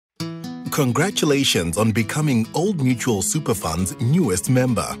Congratulations on becoming Old Mutual SuperFund's newest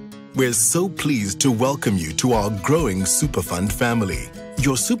member. We're so pleased to welcome you to our growing SuperFund family.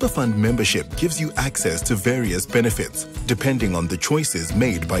 Your SuperFund membership gives you access to various benefits depending on the choices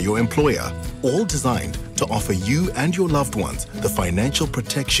made by your employer, all designed to offer you and your loved ones the financial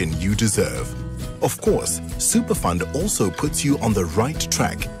protection you deserve. Of course, SuperFund also puts you on the right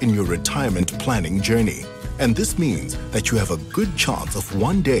track in your retirement planning journey. And this means that you have a good chance of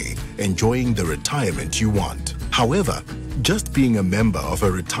one day enjoying the retirement you want. However, just being a member of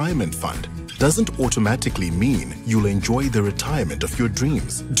a retirement fund doesn't automatically mean you'll enjoy the retirement of your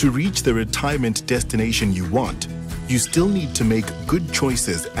dreams. To reach the retirement destination you want, you still need to make good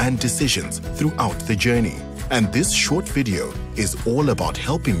choices and decisions throughout the journey. And this short video is all about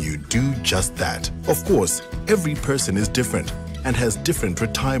helping you do just that. Of course, every person is different and has different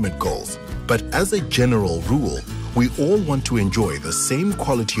retirement goals. But as a general rule, we all want to enjoy the same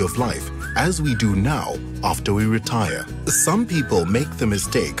quality of life as we do now after we retire. Some people make the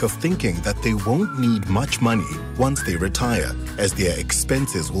mistake of thinking that they won't need much money once they retire, as their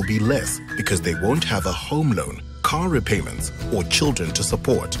expenses will be less because they won't have a home loan, car repayments, or children to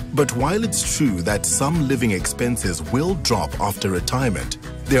support. But while it's true that some living expenses will drop after retirement,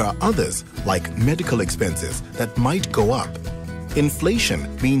 there are others, like medical expenses, that might go up.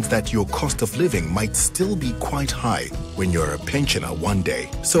 Inflation means that your cost of living might still be quite high when you're a pensioner one day.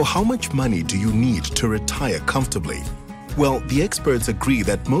 So how much money do you need to retire comfortably? Well, the experts agree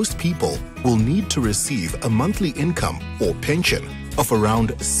that most people will need to receive a monthly income or pension of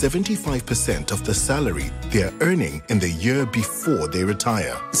around 75% of the salary they're earning in the year before they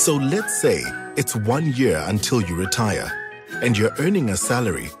retire. So let's say it's 1 year until you retire and you're earning a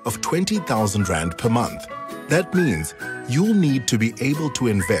salary of 20,000 Rand per month. That means you'll need to be able to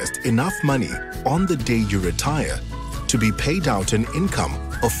invest enough money on the day you retire to be paid out an income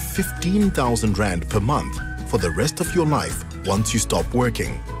of 15,000 Rand per month for the rest of your life once you stop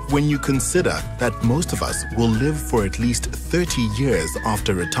working. When you consider that most of us will live for at least 30 years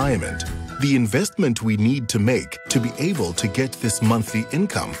after retirement, the investment we need to make to be able to get this monthly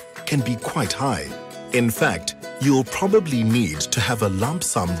income can be quite high. In fact, you'll probably need to have a lump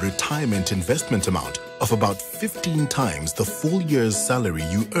sum retirement investment amount of about 15 times the full year's salary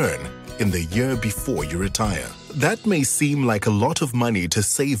you earn in the year before you retire. That may seem like a lot of money to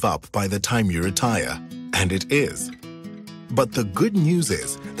save up by the time you retire, and it is. But the good news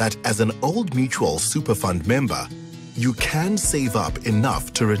is that as an Old Mutual SuperFund member, you can save up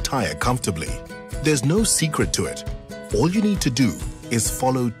enough to retire comfortably. There's no secret to it. All you need to do is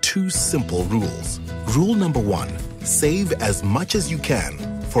follow two simple rules. Rule number 1, save as much as you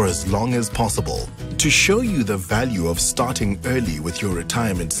can for as long as possible. To show you the value of starting early with your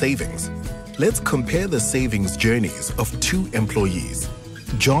retirement savings, let's compare the savings journeys of two employees.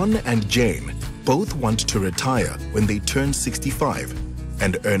 John and Jane both want to retire when they turn 65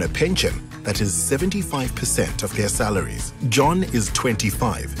 and earn a pension that is 75% of their salaries. John is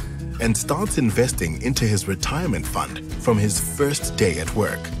 25 and starts investing into his retirement fund from his first day at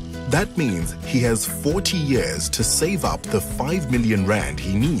work. That means he has 40 years to save up the 5 million Rand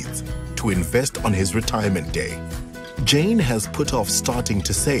he needs to invest on his retirement day. Jane has put off starting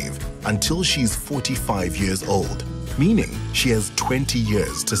to save until she's 45 years old, meaning she has 20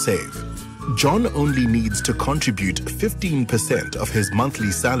 years to save. John only needs to contribute 15% of his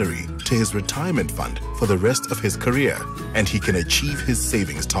monthly salary to his retirement fund for the rest of his career, and he can achieve his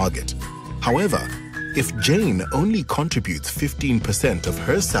savings target. However, if Jane only contributes 15% of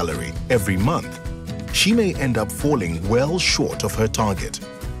her salary every month, she may end up falling well short of her target.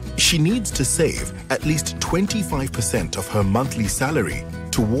 She needs to save at least 25% of her monthly salary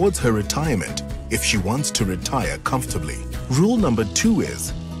towards her retirement if she wants to retire comfortably. Rule number 2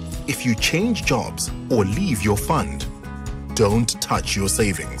 is, if you change jobs or leave your fund, don't touch your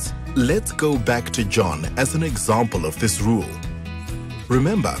savings. Let's go back to John as an example of this rule.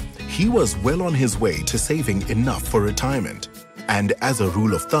 Remember, he was well on his way to saving enough for retirement, and as a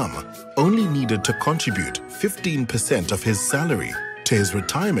rule of thumb, only needed to contribute 15% of his salary to his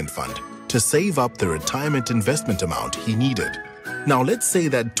retirement fund to save up the retirement investment amount he needed. Now let's say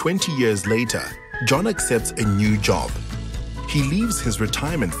that 20 years later, John accepts a new job. He leaves his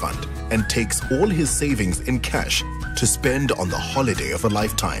retirement fund and takes all his savings in cash to spend on the holiday of a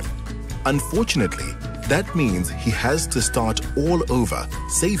lifetime. Unfortunately, that means he has to start all over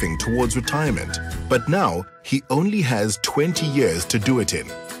saving towards retirement. But now he only has 20 years to do it in,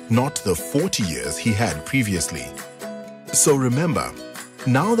 not the 40 years he had previously. So remember,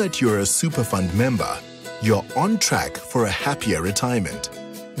 now that you're a SuperFund member, you're on track for a happier retirement.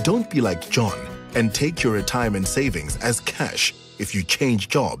 Don't be like John and take your retirement savings as cash if you change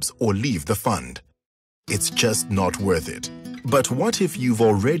jobs or leave the fund. It's just not worth it. But what if you've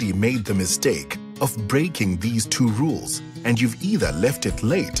already made the mistake of breaking these two rules and you've either left it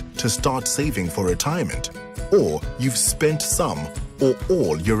late to start saving for retirement, or you've spent some or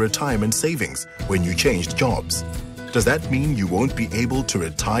all your retirement savings when you changed jobs? Does that mean you won't be able to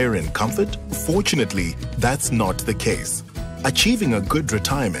retire in comfort? Fortunately, that's not the case. Achieving a good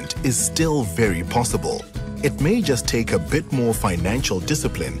retirement is still very possible. It may just take a bit more financial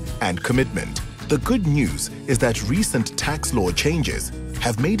discipline and commitment. The good news is that recent tax law changes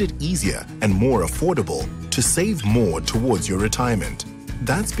have made it easier and more affordable to save more towards your retirement.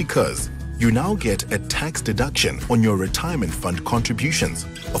 That's because you now get a tax deduction on your retirement fund contributions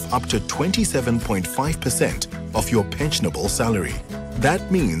of up to 27.5% of your pensionable salary.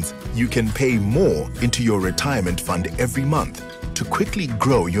 That means you can pay more into your retirement fund every month to quickly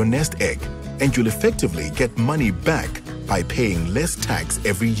grow your nest egg, and you'll effectively get money back by paying less tax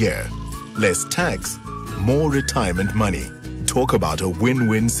every year. Less tax, more retirement money. Talk about a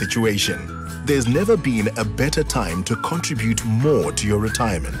win-win situation. There's never been a better time to contribute more to your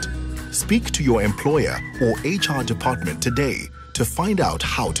retirement. Speak to your employer or HR department today to find out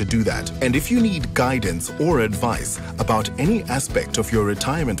how to do that. And if you need guidance or advice about any aspect of your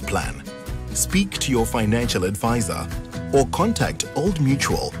retirement plan, speak to your financial advisor or contact Old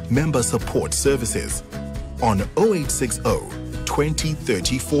Mutual Member Support Services on 0860 20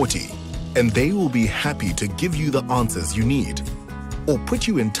 30 40, and they will be happy to give you the answers you need, or put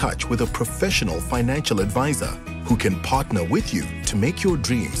you in touch with a professional financial advisor who can partner with you to make your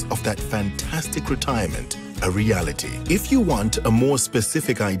dreams of that fantastic retirement a reality. If you want a more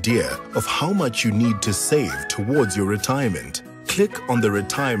specific idea of how much you need to save towards your retirement, click on the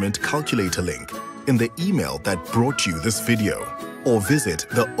retirement calculator link in the email that brought you this video, or visit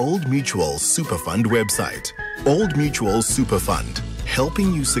the Old Mutual SuperFund website. Old Mutual SuperFund,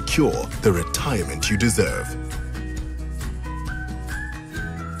 helping you secure the retirement you deserve.